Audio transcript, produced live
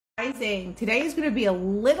rising. Today is going to be a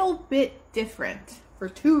little bit different for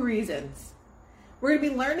two reasons. We're going to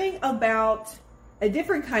be learning about a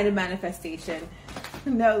different kind of manifestation,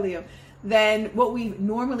 no, Leo, than what we've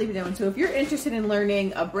normally been doing. So if you're interested in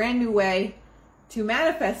learning a brand new way to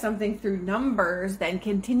manifest something through numbers, then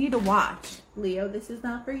continue to watch. Leo, this is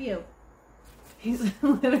not for you. He's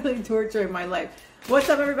literally torturing my life. What's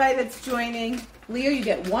up, everybody that's joining? Leo, you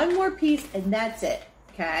get one more piece and that's it.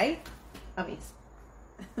 Okay? Ummies.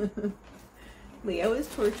 Leo is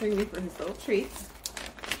torturing me for his little treats.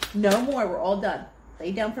 No more. We're all done.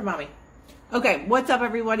 Lay down for mommy. Okay, what's up,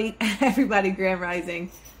 everybody? Everybody, Grand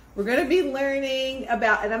Rising. We're going to be learning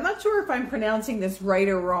about, and I'm not sure if I'm pronouncing this right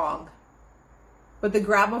or wrong, but the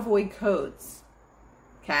Grabovoi codes.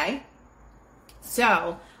 Okay?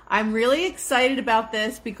 So, I'm really excited about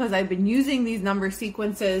this because I've been using these number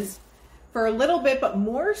sequences for a little bit, but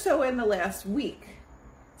more so in the last week.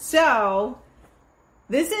 So,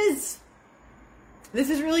 this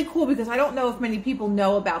is really cool because I don't know if many people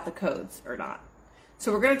know about the codes or not.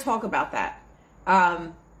 So we're going to talk about that.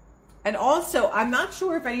 And also, I'm not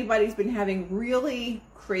sure if anybody's been having really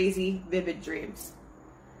crazy, vivid dreams.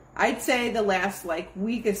 I'd say the last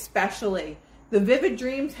week especially, the vivid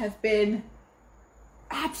dreams have been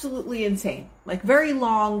absolutely insane. Like very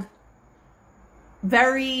long,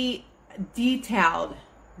 very detailed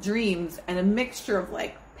dreams and a mixture of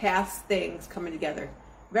past things coming together.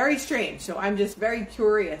 Very strange. So I'm just very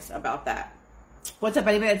curious about that. What's up,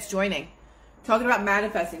 anybody that's joining? Talking about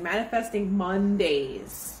manifesting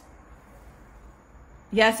Mondays.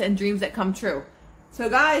 Yes, and dreams that come true. So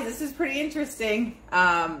guys, this is pretty interesting.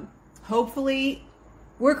 Hopefully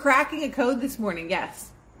we're cracking a code this morning.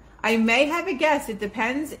 Yes. I may have a guess. It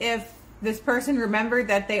depends if this person remembered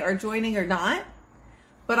that they are joining or not.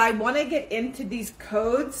 But I want to get into these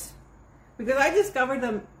codes because I discovered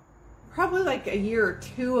them probably a year or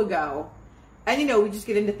two ago. And, we just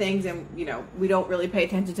get into things and, we don't really pay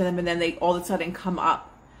attention to them. And then they all of a sudden come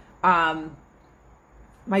up.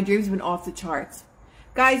 My dreams have been off the charts.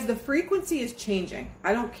 Guys, the frequency is changing.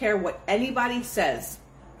 I don't care what anybody says.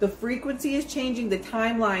 The frequency is changing. The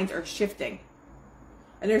timelines are shifting.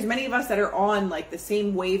 And there's many of us that are on the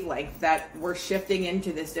same wavelength that we're shifting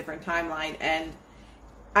into this different timeline. And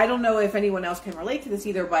I don't know if anyone else can relate to this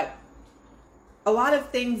either, but a lot of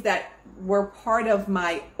things that were part of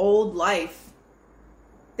my old life,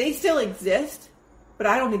 they still exist, but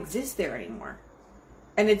I don't exist there anymore.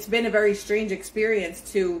 And it's been a very strange experience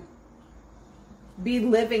to be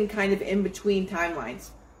living kind of in between timelines.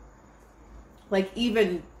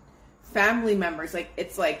 Even family members,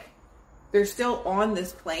 it's they're still on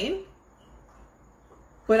this plane,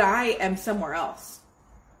 but I am somewhere else.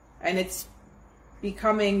 And it's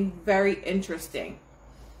becoming very interesting.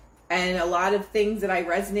 And a lot of things that I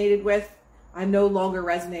resonated with, I'm no longer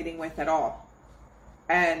resonating with at all.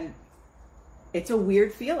 And it's a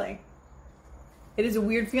weird feeling. It is a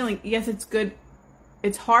weird feeling. Yes, it's good.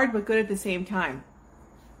 It's hard, but good at the same time.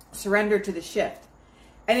 Surrender to the shift.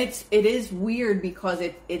 And it is weird because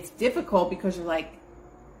it's difficult because you're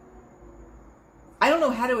I don't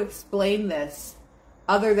know how to explain this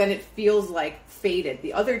other than it feels faded.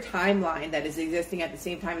 The other timeline that is existing at the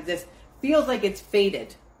same time as this feels like it's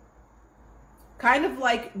faded. Kind of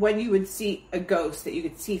like when you would see a ghost that you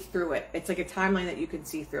could see through it. It's like a timeline that you can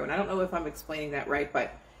see through. And I don't know if I'm explaining that right,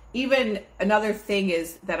 but even another thing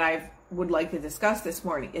is that I would like to discuss this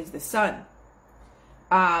morning is the sun.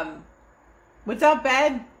 What's up,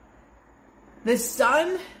 Ben? The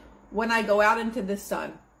sun, when I go out into the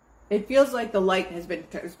sun, it feels like there's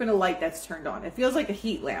been a light that's turned on. It feels like a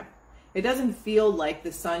heat lamp. It doesn't feel like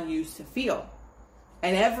the sun used to feel.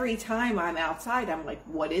 And every time I'm outside, I'm like,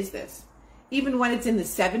 what is this? Even when it's in the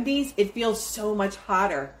 70s, it feels so much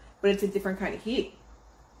hotter, but it's a different kind of heat.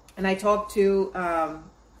 And I talked to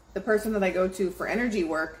the person that I go to for energy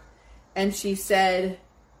work, and she said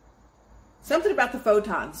something about the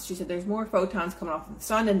photons. She said there's more photons coming off of the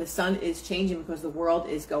sun, and the sun is changing because the world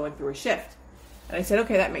is going through a shift. And I said,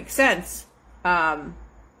 okay, that makes sense. And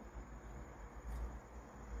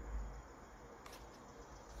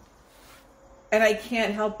I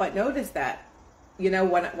can't help but notice that. When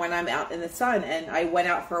I'm out in the sun, and I went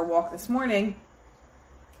out for a walk this morning,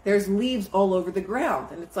 there's leaves all over the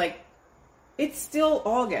ground. And it's still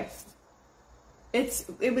August.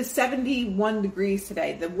 It was 71 degrees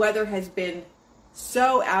today. The weather has been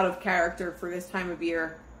so out of character for this time of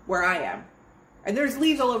year where I am. And there's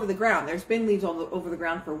leaves all over the ground. There's been leaves all over the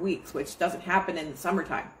ground for weeks, which doesn't happen in the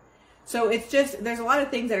summertime. So there's a lot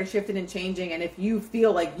of things that are shifting and changing. And if you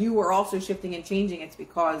feel like you are also shifting and changing, it's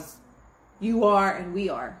because you are and we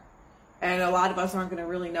are. And a lot of us aren't going to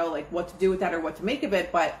really know what to do with that or what to make of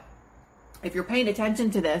it. But if you're paying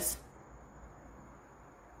attention to this,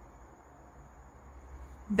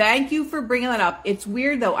 thank you for bringing that up. It's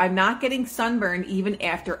weird though. I'm not getting sunburn even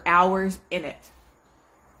after hours in it.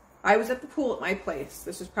 I was at the pool at my place.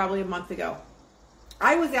 This was probably a month ago.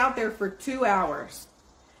 I was out there for 2 hours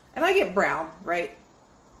and I get brown, right?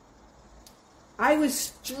 I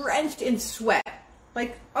was drenched in sweat,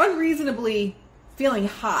 like unreasonably feeling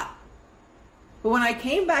hot. But when I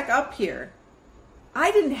came back up here,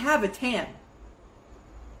 I didn't have a tan.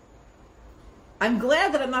 I'm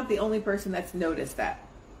glad that I'm not the only person that's noticed that.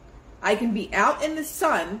 I can be out in the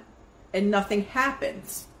sun and nothing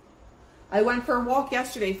happens. I went for a walk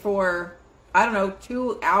yesterday for,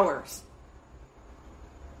 2 hours.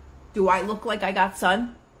 Do I look like I got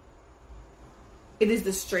sun? It is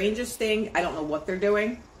the strangest thing. I don't know what they're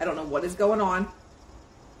doing. I don't know what is going on.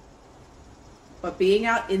 But being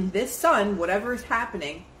out in this sun, whatever is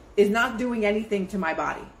happening, is not doing anything to my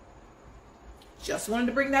body. Just wanted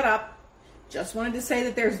to bring that up. Just wanted to say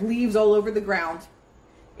that there's leaves all over the ground.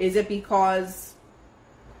 Is it because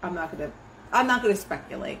I'm not gonna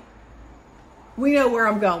speculate. We know where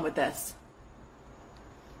I'm going with this.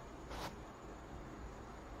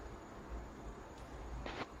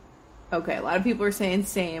 Okay, a lot of people are saying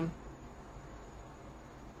same.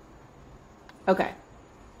 Okay.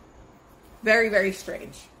 Very, very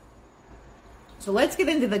strange. So let's get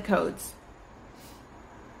into the codes.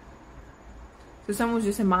 So someone was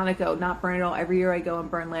just in Monaco, not burn at all. Every year I go and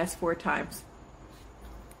burn last 4 times.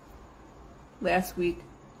 Last week.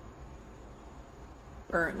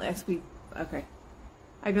 Burn last week. Okay.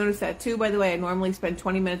 I've noticed that too, by the way. I normally spend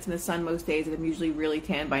 20 minutes in the sun most days, and I'm usually really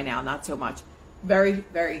tan by now. Not so much. Very,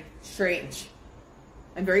 very strange.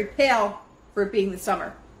 I'm very pale for it being the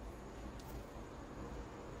summer.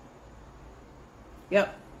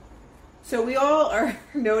 Yep. So we all are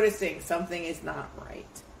noticing something is not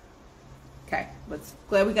right. Okay,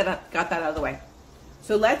 glad we got that out of the way.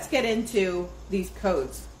 So let's get into these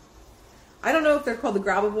codes. I don't know if they're called the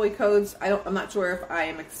Grabovoi codes. I'm not sure if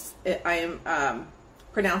I am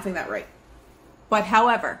pronouncing that right. But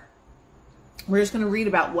however, we're just going to read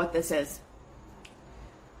about what this is.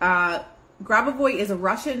 Grabovoi is a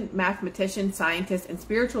Russian mathematician, scientist, and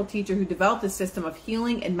spiritual teacher who developed a system of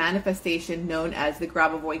healing and manifestation known as the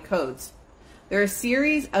Grabovoi codes. They're a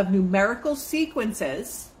series of numerical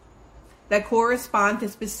sequences that correspond to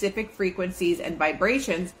specific frequencies and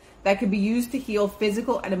vibrations that can be used to heal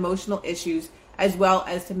physical and emotional issues as well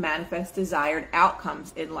as to manifest desired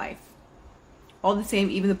outcomes in life. All the same,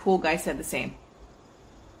 even the pool guy said the same.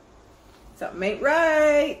 Something ain't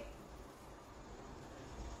right.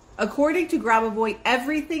 According to Grabovoi,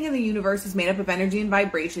 everything in the universe is made up of energy and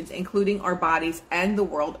vibrations, including our bodies and the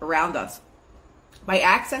world around us. By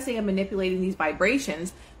accessing and manipulating these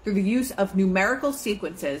vibrations through the use of numerical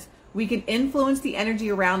sequences, we can influence the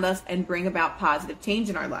energy around us and bring about positive change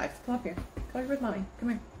in our lives. Come up here. Come here with mommy. Come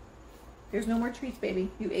here. There's no more treats,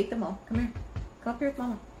 baby. You ate them all. Come here. Come up here with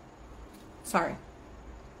mama. Sorry.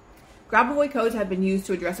 Grabovoi codes have been used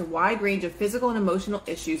to address a wide range of physical and emotional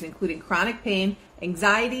issues, including chronic pain,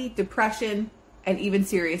 anxiety, depression, and even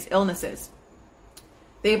serious illnesses.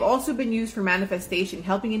 They have also been used for manifestation,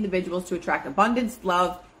 helping individuals to attract abundance,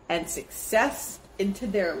 love, and success into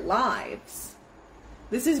their lives.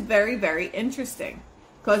 This is very, very interesting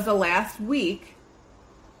because the last week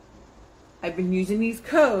I've been using these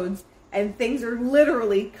codes and things are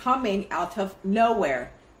literally coming out of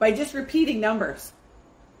nowhere by just repeating numbers,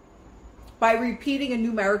 by repeating a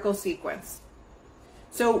numerical sequence.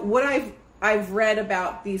 So what I've read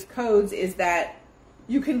about these codes is that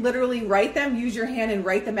you can literally write them, use your hand and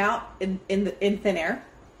write them out in thin air.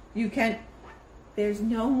 You can, there's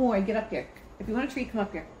no more, get up here. If you want a treat, come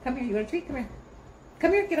up here. Come here, you want a treat? Come here.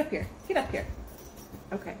 Come here, get up here. Get up here.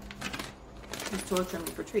 Okay. He's torturing me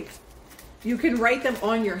for treats. You can write them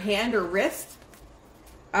on your hand or wrist.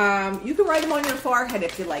 You can write them on your forehead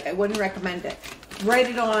if you like. I wouldn't recommend it. Write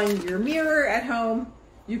it on your mirror at home.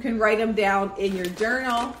 You can write them down in your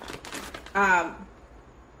journal.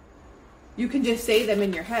 You can just say them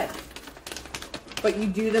in your head. But you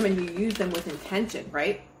do them and you use them with intention,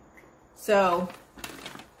 right? So,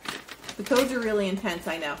 the codes are really intense,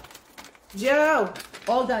 I know. Joe!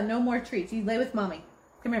 All done. No more treats. You lay with mommy.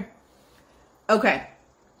 Come here. Okay.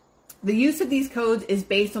 The use of these codes is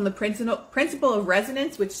based on the principle of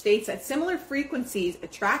resonance, which states that similar frequencies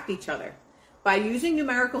attract each other. By using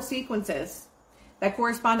numerical sequences that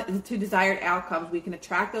correspond to desired outcomes, we can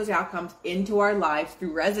attract those outcomes into our lives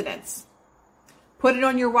through resonance. Put it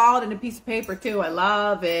on your wallet and a piece of paper too. I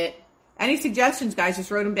love it. Any suggestions, guys? Just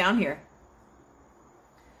wrote them down here.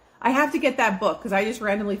 I have to get that book because I just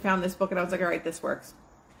randomly found this book and I was like, all right, this works.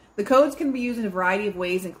 The codes can be used in a variety of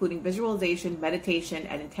ways, including visualization, meditation,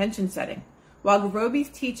 and intention setting. While Grabovoi's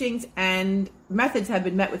teachings and methods have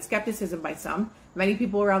been met with skepticism by some, many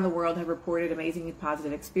people around the world have reported amazing and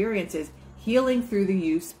positive experiences healing through the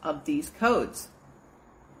use of these codes.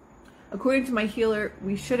 According to my healer,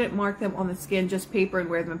 we shouldn't mark them on the skin, just paper and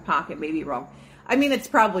wear them in pocket. Maybe wrong. I mean, it's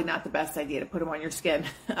probably not the best idea to put them on your skin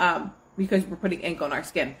because we're putting ink on our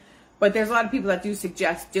skin. But there's a lot of people that do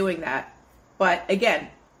suggest doing that. But again,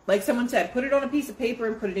 like someone said, put it on a piece of paper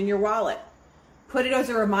and put it in your wallet. Put it as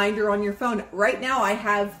a reminder on your phone. Right now I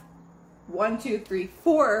have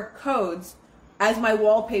 4 codes as my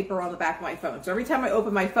wallpaper on the back of my phone. So every time I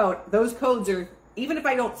open my phone, those codes are, even if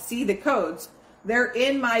I don't see the codes, they're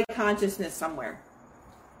in my consciousness somewhere.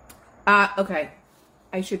 Okay.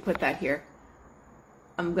 I should put that here.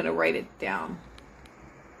 I'm going to write it down.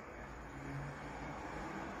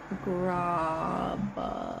 Grabovoi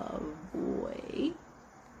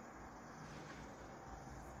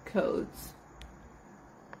codes.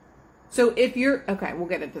 So if you're, okay, we'll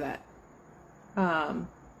get into that.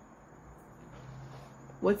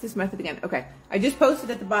 What's this method again? Okay, I just posted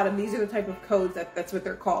at the bottom. These are the type of codes that's what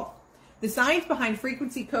they're called. The science behind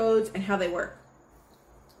frequency codes and how they work.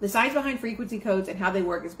 The science behind frequency codes and how they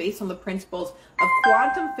work is based on the principles of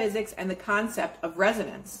quantum physics and the concept of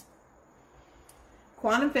resonance.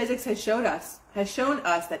 Quantum physics has shown us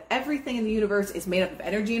that everything in the universe is made up of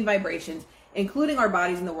energy and vibrations, including our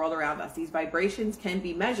bodies and the world around us. These vibrations can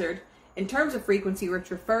be measured in terms of frequency, which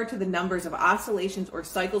refer to the numbers of oscillations or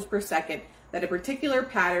cycles per second that a particular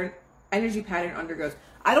energy pattern undergoes.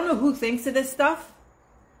 I don't know who thinks of this stuff,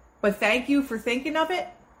 but thank you for thinking of it.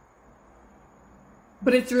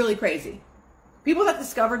 But it's really crazy. People that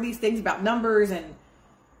discover these things about numbers and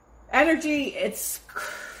energy, it's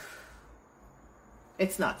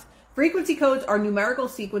nuts. Frequency codes are numerical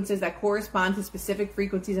sequences that correspond to specific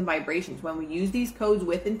frequencies and vibrations. When we use these codes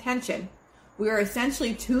with intention, we are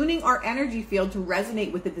essentially tuning our energy field to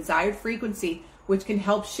resonate with the desired frequency, which can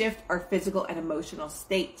help shift our physical and emotional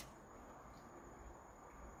state.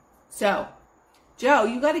 So, Joe,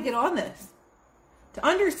 you got to get on this. To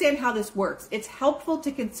understand how this works, it's helpful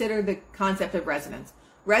to consider the concept of resonance.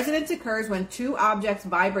 Resonance occurs when two objects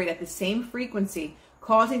vibrate at the same frequency,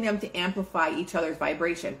 causing them to amplify each other's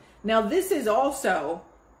vibration. Now, this is also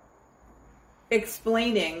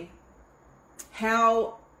explaining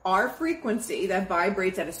how our frequency that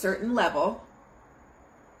vibrates at a certain level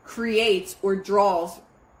creates or draws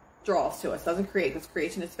to us. Doesn't create, because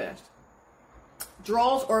creation is finished.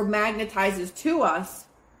 Draws or magnetizes to us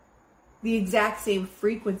the exact same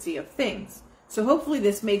frequency of things. So hopefully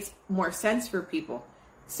this makes more sense for people.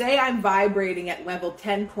 Say I'm vibrating at level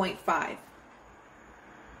 10.5.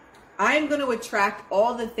 I'm going to attract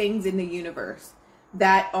all the things in the universe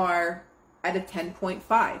that are at a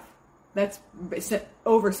 10.5. That's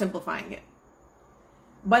oversimplifying it.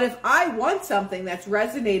 But if I want something that's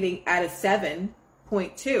resonating at a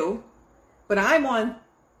 7.2, but I'm on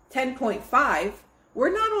 10.5,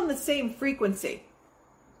 we're not on the same frequency.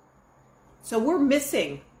 So we're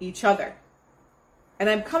missing each other. And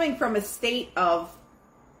I'm coming from a state of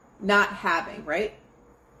not having, right?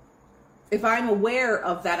 If I'm aware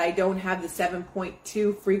of that, I don't have the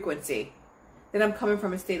 7.2 frequency, then I'm coming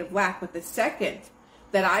from a state of lack. But the second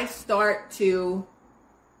that I start to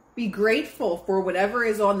be grateful for whatever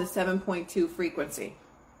is on the 7.2 frequency,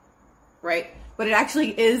 right? But it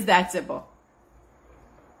actually is that simple.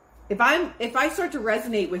 If I start to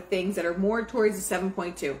resonate with things that are more towards the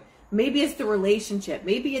 7.2, maybe it's the relationship,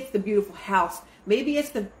 maybe it's the beautiful house, maybe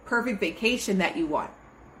it's the perfect vacation that you want.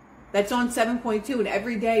 That's on 7.2, and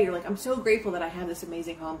every day you're like, I'm so grateful that I have this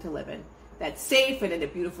amazing home to live in. That's safe and in a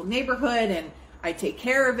beautiful neighborhood, and I take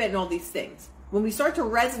care of it and all these things. When we start to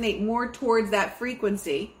resonate more towards that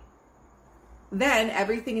frequency, then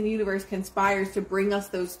everything in the universe conspires to bring us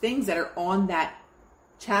those things that are on that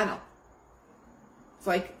channel. It's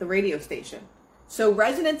like the radio station. So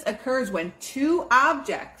resonance occurs when two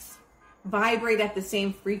objects vibrate at the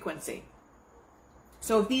same frequency.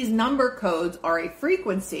 So if these number codes are a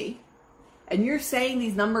frequency, and you're saying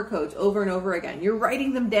these number codes over and over again, you're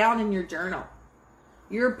writing them down in your journal.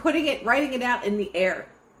 You're writing it out in the air.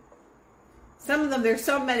 Some of them, there's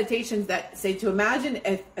some meditations that say to imagine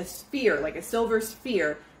a sphere, like a silver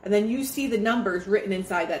sphere, and then you see the numbers written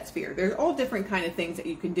inside that sphere. There's all different kind of things that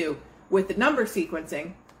you can do with the number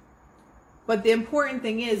sequencing. But the important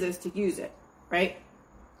thing is to use it, right?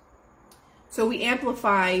 So we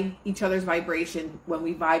amplify each other's vibration when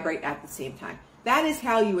we vibrate at the same time. That is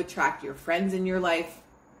how you attract your friends in your life.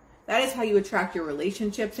 That is how you attract your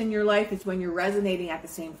relationships in your life. It's when you're resonating at the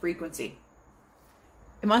same frequency.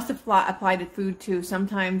 It must apply to food too.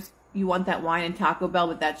 Sometimes you want that wine and Taco Bell,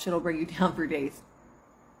 but that shit'll bring you down for days.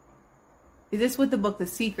 Is this what the book The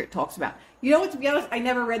Secret talks about? You know what, to be honest, I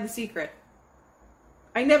never read The Secret.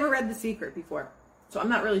 I never read The Secret before. So I'm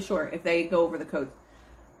not really sure if they go over the codes.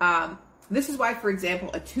 This is why, for example,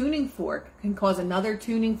 a tuning fork can cause another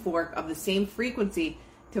tuning fork of the same frequency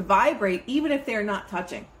to vibrate even if they're not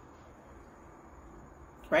touching.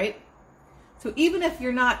 Right? So even if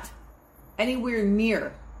you're not anywhere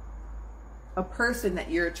near a person that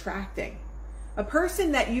you're attracting, a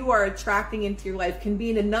person that you are attracting into your life can be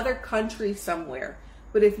in another country somewhere.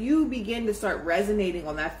 But if you begin to start resonating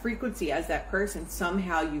on that frequency as that person,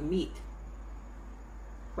 somehow you meet.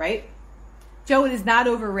 Right? Joe, it is not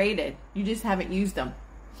overrated. You just haven't used them.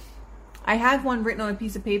 I have one written on a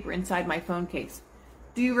piece of paper inside my phone case.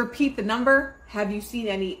 Do you repeat the number? Have you seen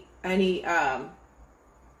any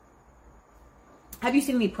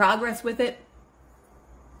progress with it?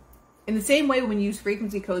 In the same way, when we use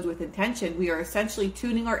frequency codes with intention, we are essentially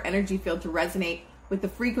tuning our energy field to resonate with the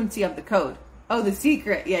frequency of the code. Oh, The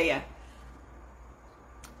Secret. Yeah.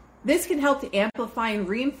 This can help to amplify and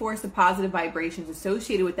reinforce the positive vibrations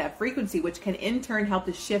associated with that frequency, which can in turn help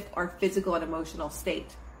to shift our physical and emotional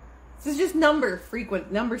state. This is just number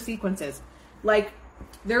sequences. Like,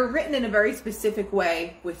 they're written in a very specific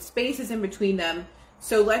way with spaces in between them.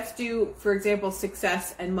 So let's do, for example,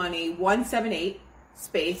 success and money, 178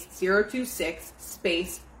 space 026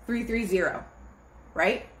 space 330,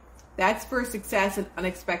 right? That's for success and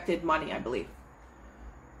unexpected money, I believe.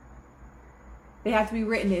 They have to be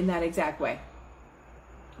written in that exact way,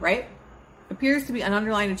 right? Appears to be an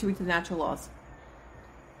underlying attribute to the natural laws.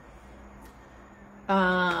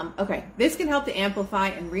 Okay, this can help to amplify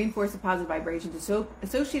and reinforce the positive vibrations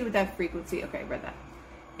associated with that frequency. Okay, I read that.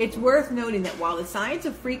 It's worth noting that while the science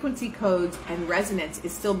of frequency codes and resonance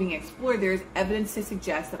is still being explored, there is evidence to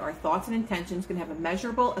suggest that our thoughts and intentions can have a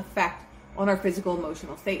measurable effect on our physical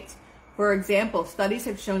emotional states. For example, studies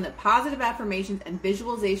have shown that positive affirmations and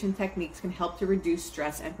visualization techniques can help to reduce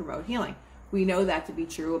stress and promote healing. We know that to be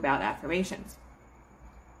true about affirmations.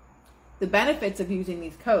 The benefits of using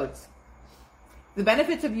these codes. The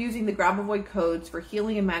benefits of using the Grabovoi codes for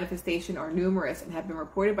healing and manifestation are numerous and have been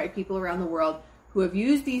reported by people around the world who have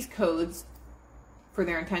used these codes for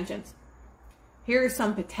their intentions. Here are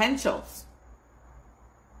some potentials.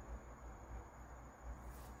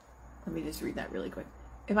 Let me just read that really quick.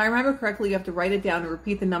 If I remember correctly, you have to write it down and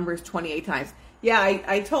repeat the numbers 28 times. Yeah,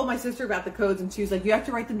 I told my sister about the codes and she was like, you have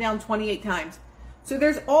to write them down 28 times. So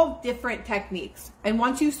there's all different techniques. And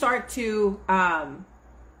once you start to,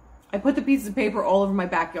 I put the pieces of paper all over my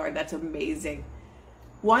backyard. That's amazing.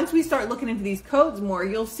 Once we start looking into these codes more,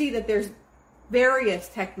 you'll see that there's various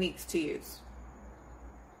techniques to use.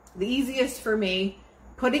 The easiest for me,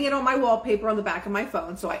 putting it on my wallpaper on the back of my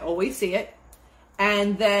phone so I always see it,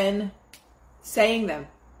 and then saying them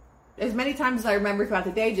as many times as I remember throughout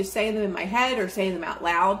the day, just saying them in my head or saying them out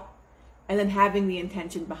loud, and then having the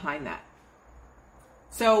intention behind that.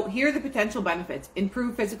 So here are the potential benefits.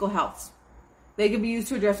 Improve physical health. They can be used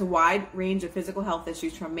to address a wide range of physical health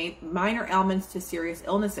issues from minor ailments to serious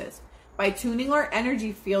illnesses. By tuning our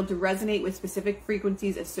energy field to resonate with specific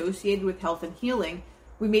frequencies associated with health and healing,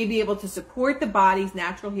 we may be able to support the body's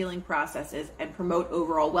natural healing processes and promote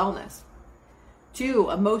overall wellness. 2,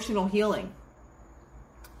 emotional healing.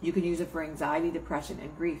 You can use it for anxiety, depression,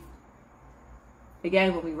 and grief.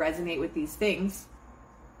 Again, when we resonate with these things,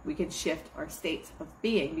 we can shift our states of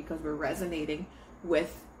being because we're resonating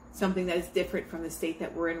with something that is different from the state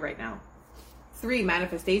that we're in right now. 3,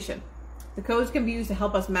 manifestation. The codes can be used to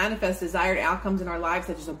help us manifest desired outcomes in our lives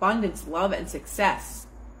such as abundance, love, and success.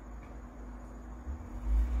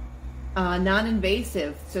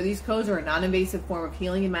 Non-invasive. So these codes are a non-invasive form of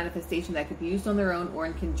healing and manifestation that could be used on their own or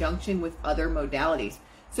in conjunction with other modalities.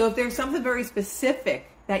 So if there's something very specific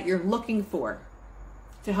that you're looking for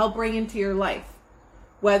to help bring into your life,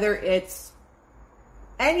 whether it's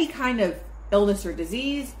any kind of illness or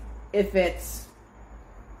disease, if it's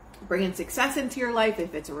bringing success into your life,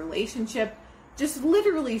 if it's a relationship, just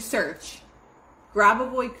literally search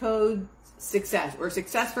Grabovoi code success or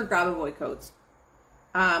success for Grabovoi codes.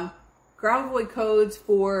 Grabovoi codes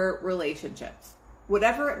for relationships.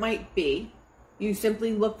 Whatever it might be, you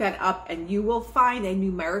simply look that up and you will find a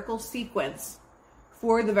numerical sequence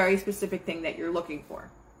for the very specific thing that you're looking for.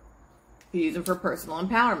 You use them for personal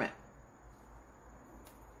empowerment.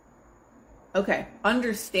 Okay,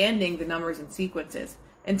 understanding the numbers and sequences.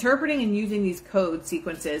 Interpreting and using these code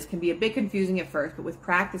sequences can be a bit confusing at first, but with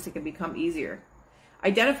practice it can become easier.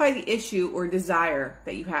 Identify the issue or desire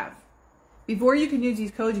that you have. Before you can use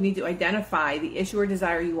these codes, you need to identify the issue or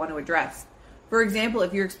desire you want to address. For example,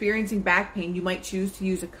 if you're experiencing back pain, you might choose to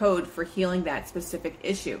use a code for healing that specific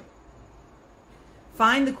issue.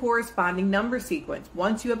 Find the corresponding number sequence.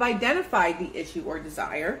 Once you have identified the issue or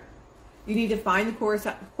desire, you need to find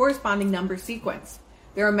the corresponding number sequence.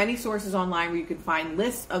 There are many sources online where you can find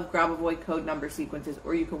lists of Grabovoi code number sequences,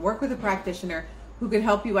 or you can work with a practitioner who can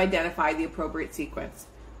help you identify the appropriate sequence.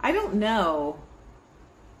 I don't know.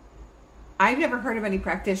 I've never heard of any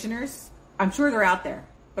practitioners. I'm sure they're out there,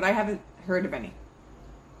 but I haven't heard of any.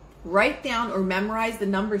 Write down or memorize the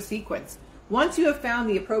number sequence. Once you have found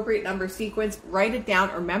the appropriate number sequence, write it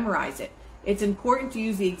down or memorize it. It's important to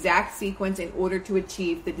use the exact sequence in order to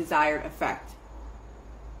achieve the desired effect.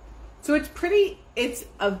 So it's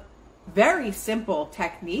a very simple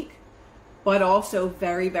technique, but also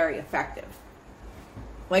very, very effective.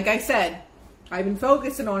 Like I said, I've been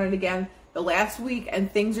focusing on it again the last week,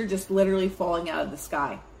 and things are just literally falling out of the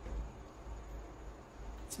sky.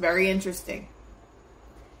 It's very interesting.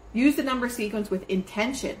 Use the number sequence with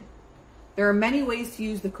intention. There are many ways to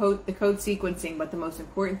use the code sequencing, but the most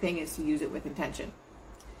important thing is to use it with intention.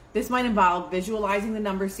 This might involve visualizing the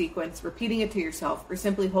number sequence, repeating it to yourself, or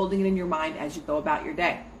simply holding it in your mind as you go about your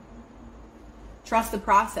day. Trust the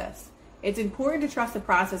process. It's important to trust the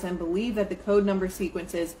process and believe that the code number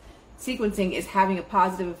sequencing is having a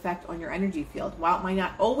positive effect on your energy field. While it might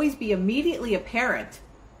not always be immediately apparent,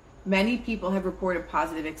 many people have reported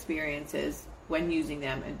positive experiences when using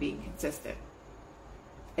them and being consistent.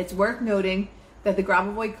 It's worth noting that the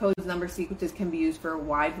Grabovoi code's number sequences can be used for a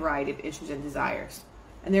wide variety of issues and desires.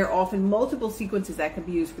 And there are often multiple sequences that can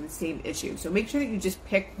be used for the same issue. So make sure that you just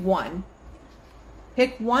pick one.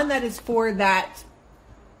 Pick one that is for that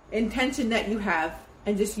intention that you have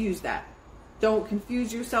and just use that. Don't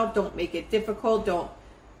confuse yourself. Don't make it difficult. Don't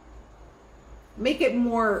make it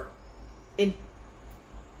more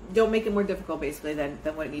difficult, basically, than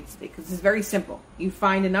what it needs to be. Because it's very simple. You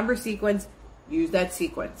find a number sequence, use that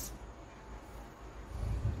sequence.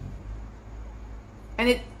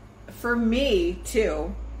 And for me,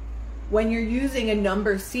 too, when you're using a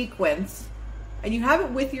number sequence, and you have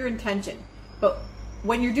it with your intention, but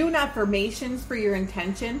when you're doing affirmations for your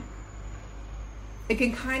intention, it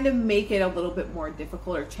can kind of make it a little bit more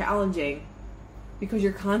difficult or challenging because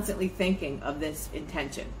you're constantly thinking of this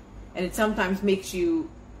intention. And it sometimes makes you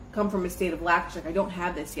come from a state of lack, like, I don't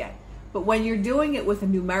have this yet. But when you're doing it with a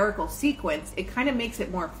numerical sequence, it kind of makes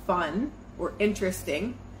it more fun or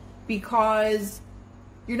interesting because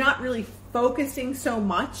you're not really focusing so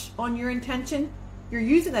much on your intention. You're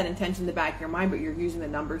using that intention in the back of your mind, but you're using the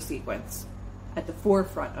number sequence at the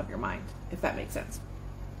forefront of your mind, if that makes sense.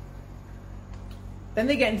 Then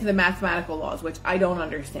they get into the mathematical laws, which I don't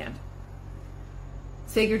understand.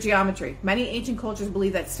 Sacred geometry. Many ancient cultures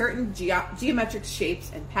believe that certain geometric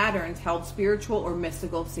shapes and patterns held spiritual or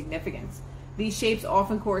mystical significance. These shapes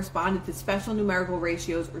often corresponded to special numerical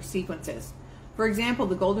ratios or sequences. For example,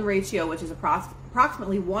 the golden ratio, which is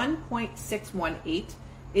approximately 1.618,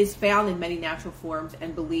 is found in many natural forms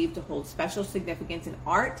and believed to hold special significance in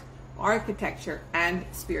art, architecture, and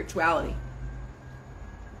spirituality.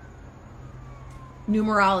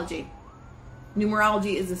 Numerology.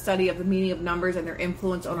 Numerology is the study of the meaning of numbers and their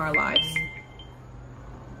influence on our lives.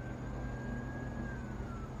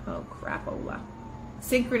 Oh, crapola.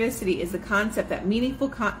 Synchronicity is the concept that meaningful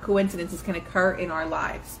coincidences can occur in our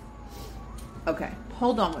lives. Okay,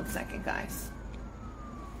 hold on one second, guys.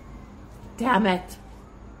 Damn it.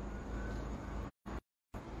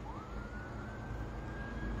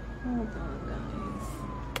 Hold on,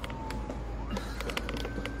 guys.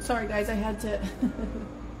 Sorry, guys, I had to...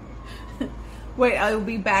 Wait, I will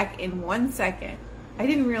be back in 1 second. I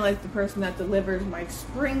didn't realize the person that delivers my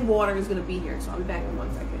spring water is going to be here, so I'll be back in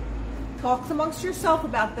 1 second. Talk amongst yourself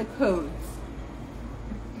about the codes.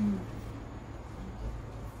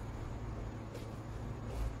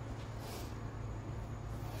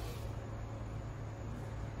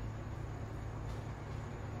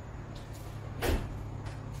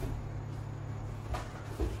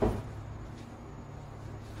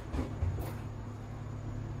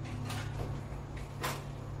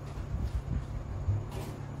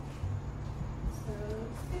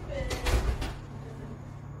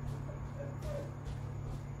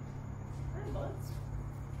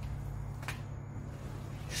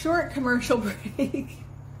 Short commercial break.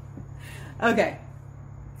 Okay,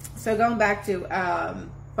 so going back to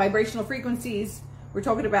vibrational frequencies, we're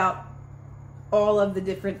talking about all of the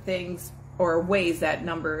different things or ways that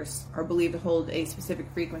numbers are believed to hold a specific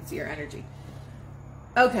frequency or energy.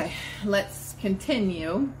 Okay, let's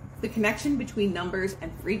continue. The connection between numbers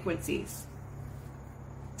and frequencies.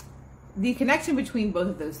 the connection between both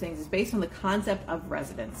of those things is based on the concept of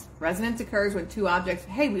resonance. Resonance occurs when two objects,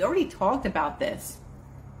 hey, we already talked about this.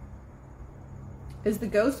 Is the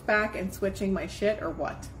ghost back and switching my shit or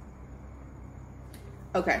what?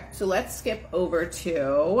 Okay, so let's skip over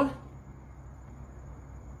to,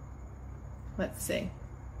 let's see,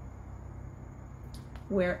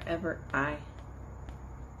 wherever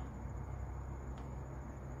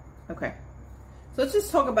okay. So let's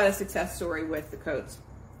just talk about a success story with the codes.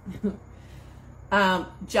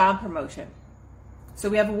 Job promotion. So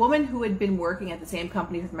we have a woman who had been working at the same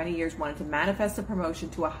company for many years, wanted to manifest a promotion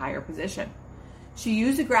to a higher position. She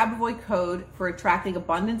used the Grabovoi code for attracting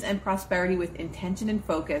abundance and prosperity with intention and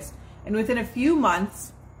focus. And within a few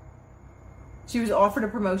months, she was offered a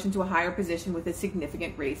promotion to a higher position with a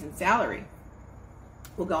significant raise in salary.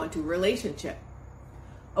 We'll go into relationship.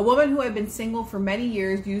 A woman who had been single for many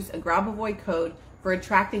years used a Grabovoi code for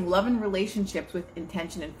attracting love and relationships with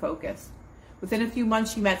intention and focus. Within a few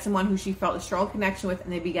months, she met someone who she felt a strong connection with,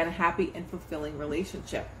 and they began a happy and fulfilling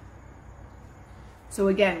relationship. So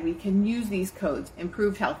again, we can use these codes.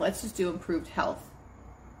 Improved health. Let's just do improved health.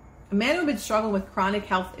 A man who had been struggling with chronic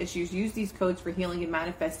health issues used these codes for healing and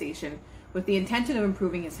manifestation with the intention of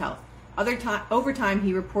improving his health. Over time,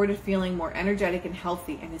 he reported feeling more energetic and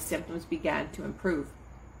healthy, and his symptoms began to improve.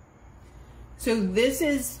 So this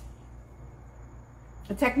is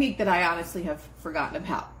a technique that I honestly have forgotten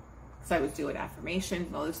about, because I was doing affirmations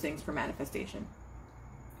and all those things for manifestation.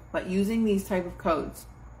 But using these type of codes,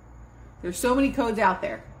 there's so many codes out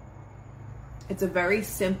there. It's a very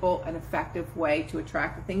simple and effective way to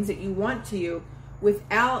attract the things that you want to you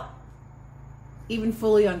without even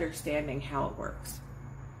fully understanding how it works.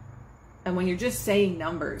 And when you're just saying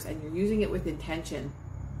numbers and you're using it with intention,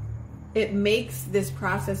 it makes this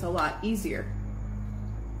process a lot easier.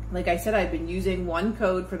 Like I said, I've been using one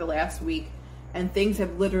code for the last week, and things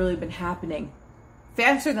have literally been happening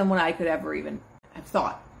faster than what I could ever even have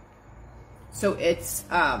thought. So it's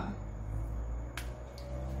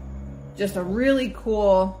just a really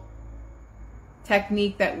cool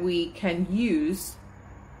technique that we can use.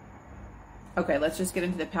 Okay, let's just get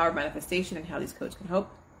into the power of manifestation and how these codes can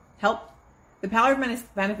help. The power of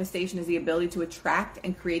manifestation is the ability to attract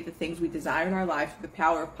and create the things we desire in our lives through the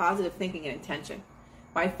power of positive thinking and intention.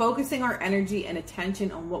 By focusing our energy and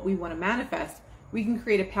attention on what we want to manifest, we can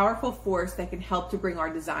create a powerful force that can help to bring our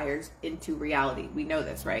desires into reality. We know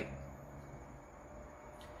this, right?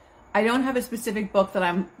 I don't have a specific book that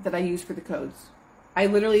I use for the codes. I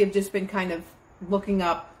literally have just been kind of looking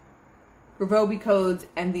up Grabovoi codes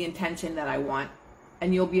and the intention that I want,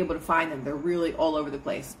 and you'll be able to find them. They're really all over the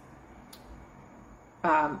place.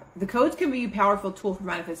 The codes can be a powerful tool for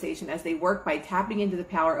manifestation as they work by tapping into the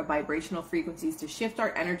power of vibrational frequencies to shift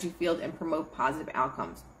our energy field and promote positive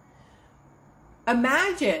outcomes.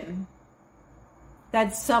 Imagine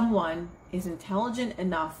that someone is intelligent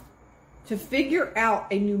enough to figure out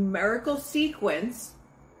a numerical sequence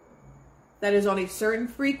that is on a certain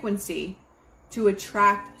frequency to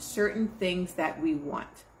attract certain things that we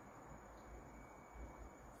want.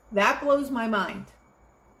 That blows my mind,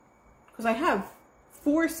 because I have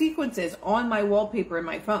 4 sequences on my wallpaper in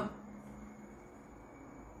my phone.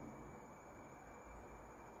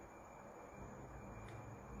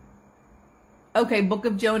 Okay, Book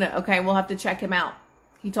of Jonah. Okay, we'll have to check him out.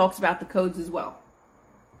 He talks about the codes as well.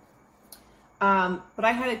 But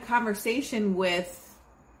I had a conversation with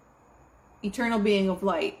Eternal Being of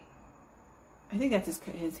Light. I think that's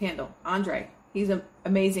his handle, Andre. He's an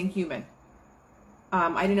amazing human.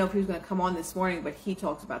 I didn't know if he was going to come on this morning, but he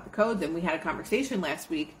talks about the codes, and we had a conversation last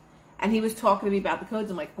week, and he was talking to me about the codes.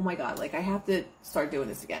 I'm like, oh my God, like I have to start doing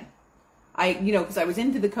this again. Because I was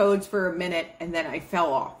into the codes for a minute, and then I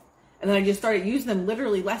fell off. And then I just started using them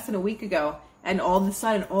literally less than a week ago, and all of a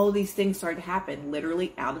sudden, all of these things started to happen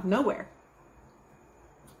literally out of nowhere.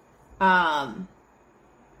 So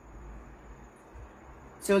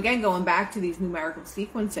again, going back to these numerical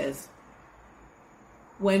sequences,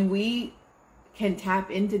 when we can tap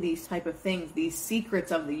into these type of things, these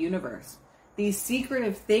secrets of the universe, these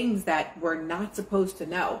secretive things that we're not supposed to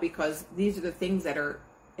know, because these are the things that are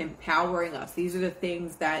empowering us. These are the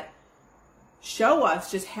things that show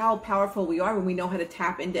us just how powerful we are when we know how to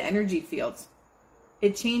tap into energy fields.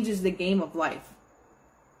 It changes the game of life,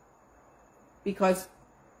 because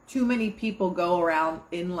too many people go around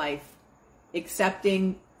in life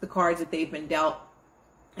accepting the cards that they've been dealt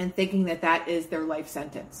and thinking that that is their life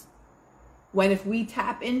sentence. When if we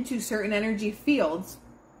tap into certain energy fields,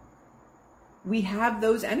 we have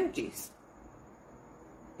those energies.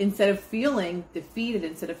 Instead of feeling defeated,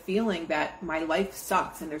 instead of feeling that my life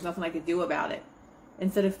sucks and there's nothing I could do about it,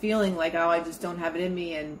 instead of feeling like, oh, I just don't have it in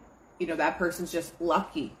me and, that person's just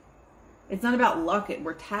lucky. It's not about luck.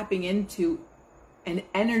 We're tapping into an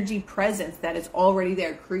energy presence that is already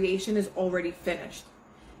there. Creation is already finished.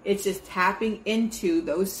 It's just tapping into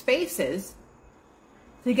those spaces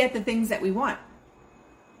to get the things that we want.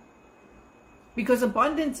 Because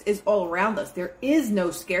abundance is all around us. There is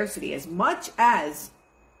no scarcity. As much as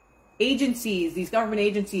agencies, these government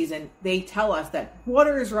agencies, and they tell us that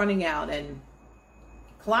water is running out and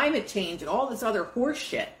climate change and all this other horse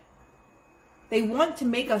shit, they want to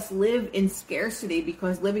make us live in scarcity,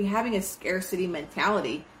 because having a scarcity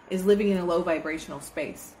mentality is living in a low vibrational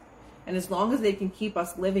space. And as long as they can keep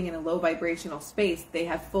us living in a low vibrational space, they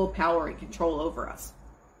have full power and control over us.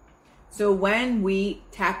 So when we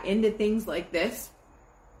tap into things like this,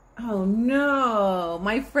 oh no,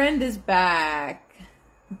 my friend is back.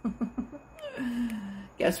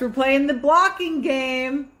 Guess we're playing the blocking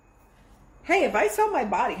game. Hey, if I sell my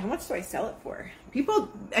body, how much do I sell it for? People,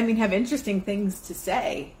 have interesting things to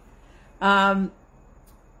say. They've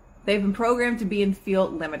been programmed to be in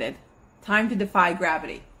field limited. Time to defy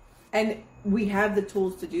gravity. And we have the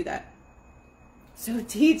tools to do that. So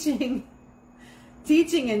teaching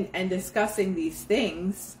and discussing these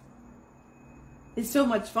things is so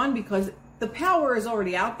much fun, because the power is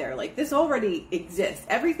already out there. Like, this already exists.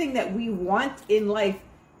 Everything that we want in life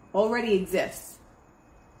already exists.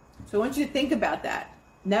 So I want you to think about that.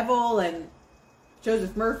 Neville and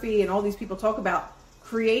Joseph Murphy and all these people talk about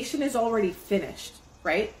creation is already finished,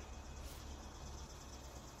 right?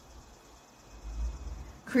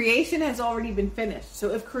 Creation has already been finished.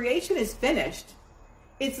 So if creation is finished,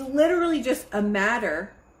 it's literally just a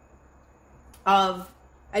matter of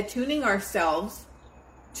attuning ourselves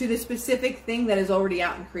to the specific thing that is already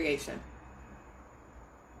out in creation.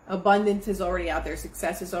 Abundance is already out there.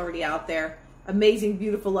 Success is already out there. Amazing,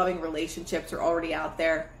 beautiful, loving relationships are already out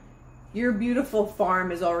there. Your beautiful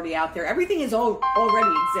farm is already out there. Everything is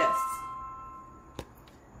already exists.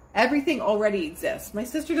 Everything already exists. My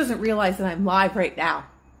sister doesn't realize that I'm live right now.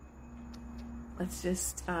 Let's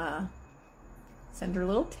just send her a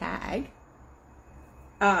little tag.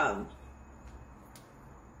 And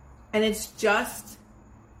it's just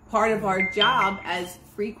part of our job as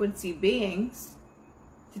frequency beings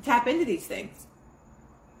to tap into these things.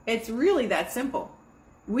 It's really that simple.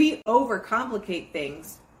 We overcomplicate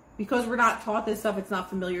things because we're not taught this stuff. It's not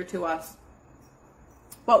familiar to us.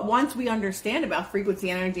 But once we understand about frequency,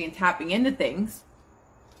 energy, and tapping into things,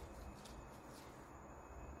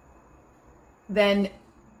 then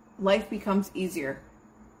life becomes easier.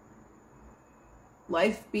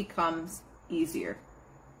 Life becomes easier.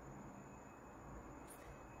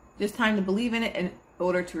 Just time to believe in it in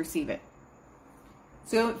order to receive it.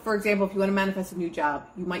 So, for example, if you want to manifest a new job,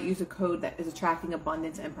 you might use a code that is attracting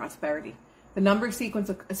abundance and prosperity. The number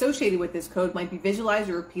sequence associated with this code might be visualized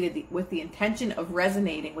or repeated with the intention of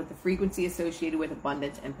resonating with the frequency associated with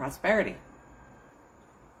abundance and prosperity.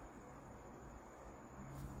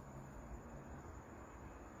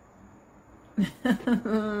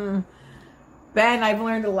 Ben, I've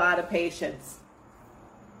learned a lot of patience.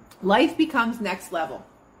 Life becomes next level.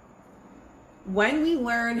 When we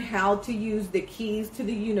learn how to use the keys to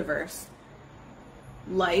the universe,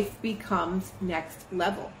 life becomes next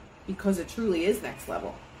level, because it truly is next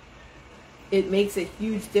level. It makes a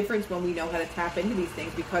huge difference when we know how to tap into these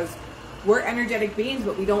things, because we're energetic beings,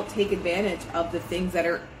 but we don't take advantage of the things that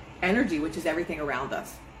are energy, which is everything around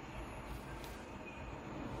us.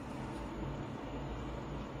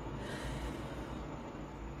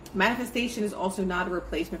 Manifestation is also not a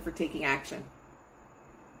replacement for taking action.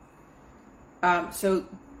 So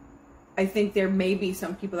I think there may be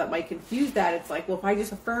some people that might confuse that. It's like, well, if I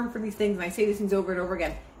just affirm for these things and I say these things over and over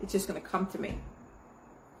again, it's just going to come to me.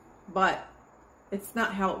 But it's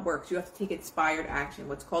not how it works. You have to take inspired action,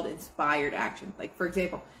 what's called inspired action. Like, for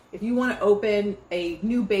example, if you want to open a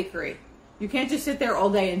new bakery, you can't just sit there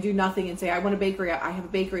all day and do nothing and say, I want a bakery, I have a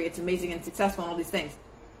bakery, it's amazing and successful and all these things.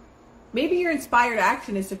 Maybe your inspired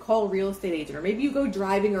action is to call a real estate agent, or maybe you go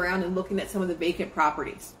driving around and looking at some of the vacant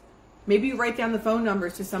properties. Maybe you write down the phone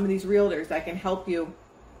numbers to some of these realtors that can help you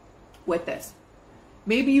with this.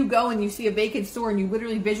 Maybe you go and you see a vacant store and you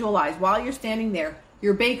literally visualize while you're standing there,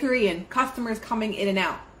 your bakery and customers coming in and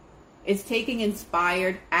out. It's taking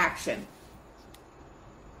inspired action.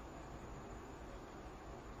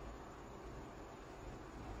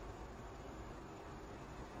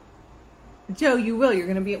 Joe, you will. You're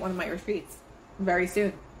going to be at one of my retreats very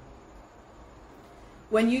soon.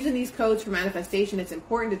 When using these codes for manifestation, it's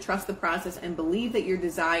important to trust the process and believe that your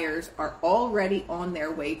desires are already on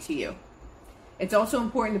their way to you. It's also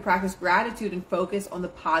important to practice gratitude and focus on the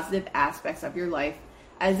positive aspects of your life,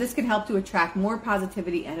 as this can help to attract more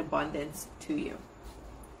positivity and abundance to you.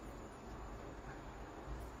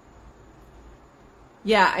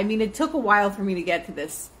 Yeah, I mean, it took a while for me to get to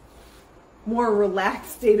this more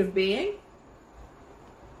relaxed state of being.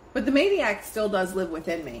 But the maniac still does live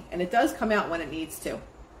within me. And it does come out when it needs to.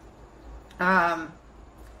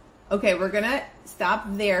 Okay, we're going to stop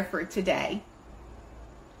there for today.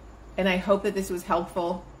 And I hope that this was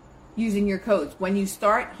helpful using your codes. When you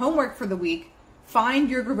start homework for the week, find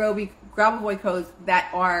your Grabovoi codes that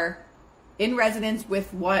are in resonance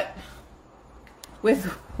with what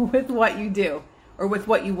you do or with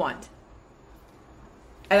what you want.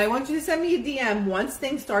 And I want you to send me a DM once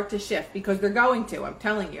things start to shift, because they're going to, I'm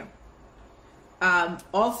telling you.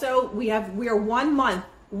 Also, we are 1 month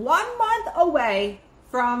away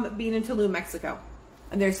from being in Tulum, Mexico.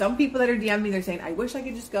 And there's some people that are DMing me, they're saying, I wish I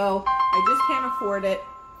could just go. I just can't afford it.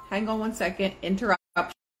 Hang on one second. Interrupt.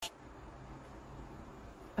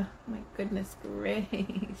 Oh, my goodness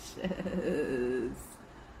gracious.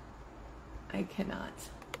 I cannot.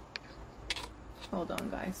 Hold on,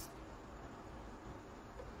 guys.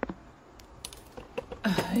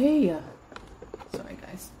 Hey. Sorry,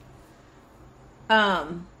 guys.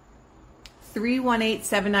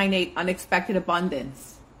 318798 Unexpected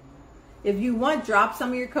Abundance. If you want, drop some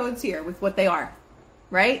of your codes here with what they are.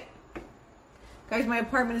 Right? Guys, my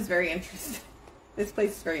apartment is very interesting. This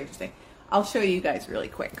place is very interesting. I'll show you guys really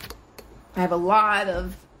quick. I have a lot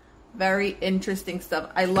of very interesting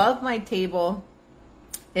stuff. I love my table.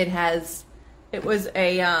 It was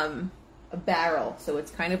a barrel, so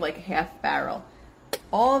it's kind of like a half barrel.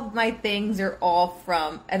 All of my things are all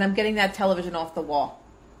from, and I'm getting that television off the wall.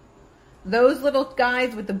 Those little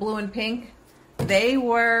guys with the blue and pink, they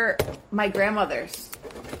were my grandmother's.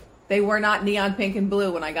 They were not neon pink and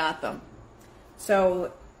blue when I got them.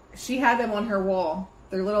 So she had them on her wall.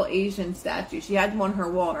 They're little Asian statues. She had them on her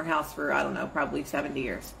wall in her house for, I don't know, probably 70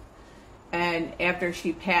 years. And after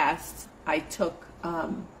she passed, I took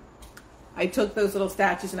those little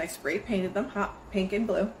statues and I spray painted them hot pink and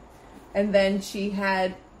blue. And then she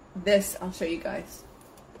had this, I'll show you guys.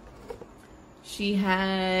 She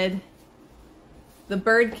had the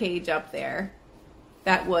bird cage up there.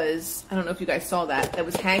 That was, I don't know if you guys saw that. That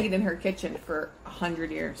was hanging in her kitchen for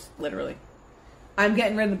 100 years, literally. I'm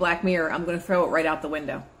getting rid of the black mirror. I'm going to throw it right out the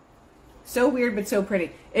window. So weird, but so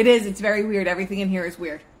pretty. It is. It's very weird. Everything in here is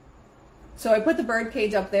weird. So I put the bird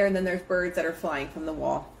cage up there, and then there's birds that are flying from the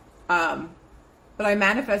wall. But I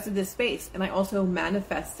manifested this space, and I also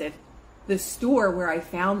manifested the store where I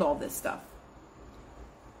found all this stuff.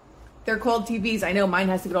 They're called TVs. I know mine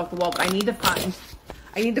has to get off the wall, but I need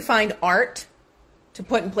to find art to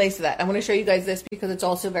put in place of that. I want to show you guys this because it's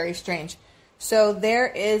also very strange. So there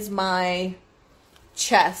is my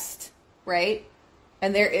chest, right?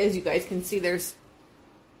 And there is, you guys can see there's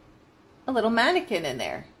a little mannequin in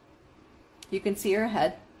there. You can see her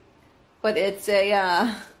head. But it's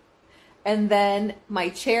and then my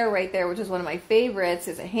chair right there, which is one of my favorites,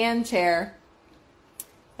 is a hand chair.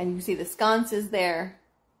 And you can see the sconces there.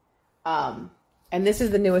 And this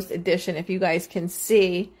is the newest edition. If you guys can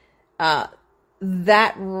see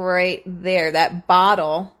that right there, that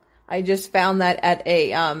bottle, I just found that at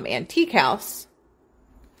a antique house.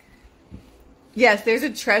 Yes, there's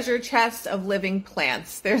a treasure chest of living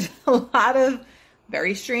plants. There's a lot of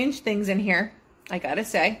very strange things in here, I gotta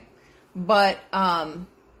say. But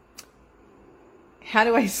how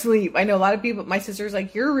do I sleep? I know a lot of people, my sister's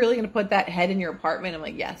like, you're really going to put that head in your apartment? I'm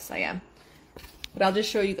like, yes, I am. But I'll just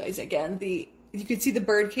show you guys again. You can see the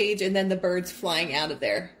bird cage and then the birds flying out of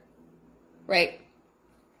there. Right?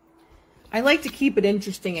 I like to keep it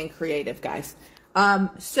interesting and creative, guys.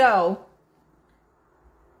 So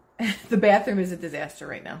the bathroom is a disaster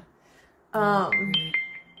right now.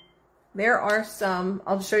 There are some,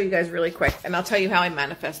 I'll show you guys really quick, and I'll tell you how I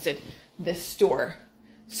manifested this store.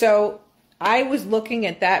 So I was looking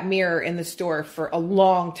at that mirror in the store for a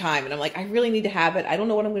long time, and I'm like, I really need to have it. I don't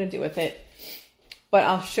know what I'm going to do with it, but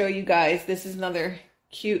I'll show you guys. This is another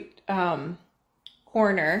cute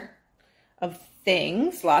corner of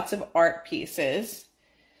things, lots of art pieces.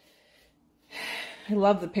 I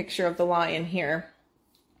love the picture of the lion here.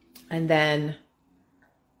 And then,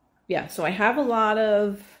 yeah, so I have a lot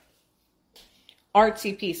of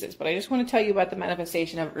artsy pieces, but I just want to tell you about the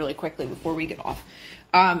manifestation of it really quickly before we get off.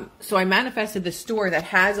 So I manifested the store that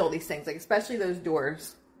has all these things, like especially those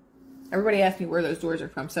doors. Everybody asked me where those doors are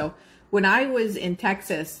from. So when I was in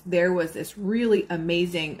Texas, there was this really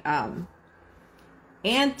amazing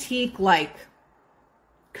antique-like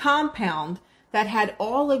compound that had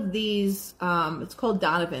all of these, it's called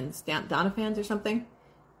Donovans or something,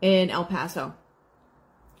 in El Paso.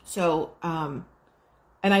 So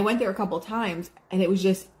And I went there a couple of times, and it was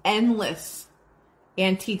just endless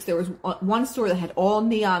antiques. There was one store that had all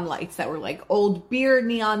neon lights that were like old beer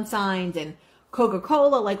neon signs and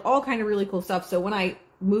Coca-Cola, like all kind of really cool stuff. So when I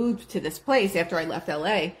moved to this place after I left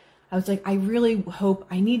LA, I was like, I really hope,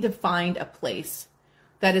 I need to find a place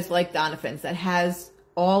that is like Donovan's, that has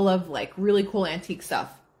all of like really cool antique stuff.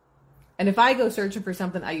 And if I go searching for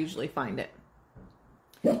something, I usually find it.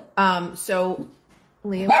 So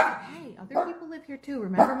Liam, hey, other people live here too.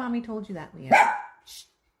 Remember Mommy told you that, Liam. Shh.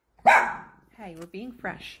 Hey, we're being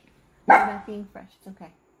fresh. We're not being fresh. It's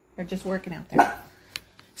okay. They're just working out there.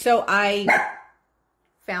 So I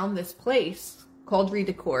found this place called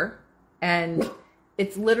Redecor, and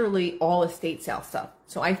it's literally all estate sale stuff.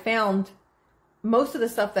 So I found most of the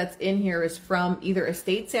stuff that's in here is from either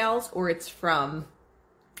estate sales or it's from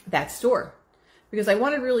that store. Because I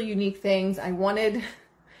wanted really unique things. I wanted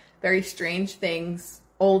very strange things,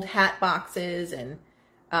 old hat boxes, and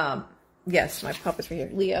yes, my puppet's right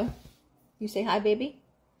here. Leo, you say hi, baby?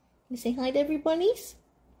 You say hi to everybody's?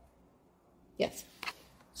 Yes.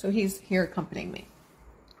 So he's here accompanying me.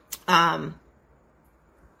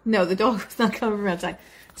 No, the dog was not coming from outside.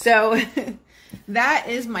 So that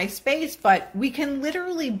is my space, but we can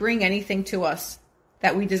literally bring anything to us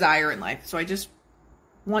that we desire in life. So I just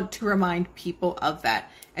want to remind people of that.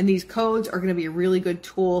 And these codes are going to be a really good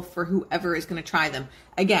tool for whoever is going to try them.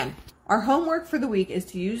 Again, our homework for the week is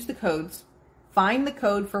to use the codes, find the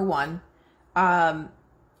code for one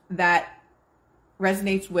that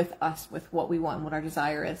resonates with us, with what we want, what our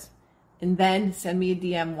desire is. And then send me a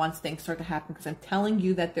DM once things start to happen, because I'm telling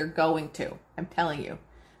you that they're going to. I'm telling you.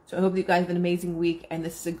 So I hope you guys have an amazing week, and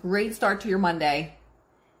this is a great start to your Monday.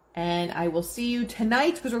 And I will see you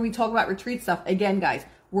tonight, because when we talk about retreat stuff, again, guys,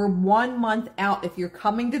 we're 1 month out. If you're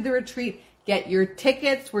coming to the retreat, get your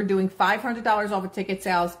tickets. We're doing $500 off of ticket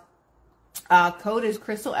sales. Code is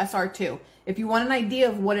Crystal SR2. If you want an idea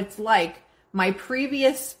of what it's like, my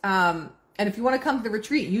previous, and if you want to come to the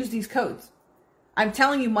retreat, use these codes. I'm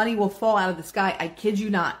telling you, money will fall out of the sky. I kid you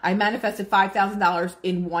not. I manifested $5,000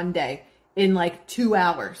 in one day, in like 2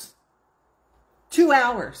 hours. 2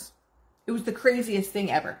 hours. It was the craziest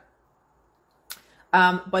thing ever.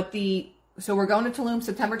 So we're going to Tulum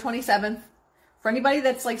September 27th. For anybody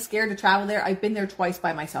that's like scared to travel there, I've been there twice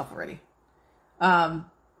by myself already.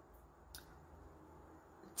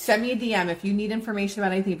 Send me a DM if you need information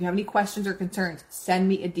about anything. If you have any questions or concerns, send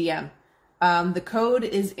me a DM. The code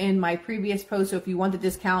is in my previous post, so if you want the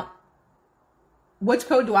discount, which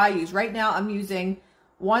code do I use? Right now, I'm using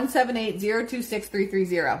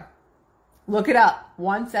 178026330. Look it up,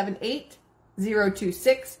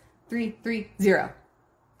 178026330.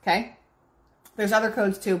 Okay? There's other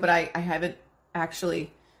codes too, but I haven't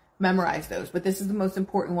actually memorized those. But this is the most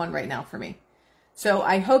important one right now for me. So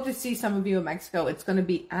I hope to see some of you in Mexico. It's going to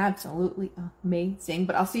be absolutely amazing.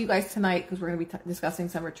 But I'll see you guys tonight, because we're going to be discussing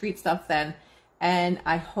some retreat stuff then. And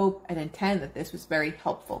I hope and intend that this was very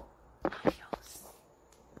helpful.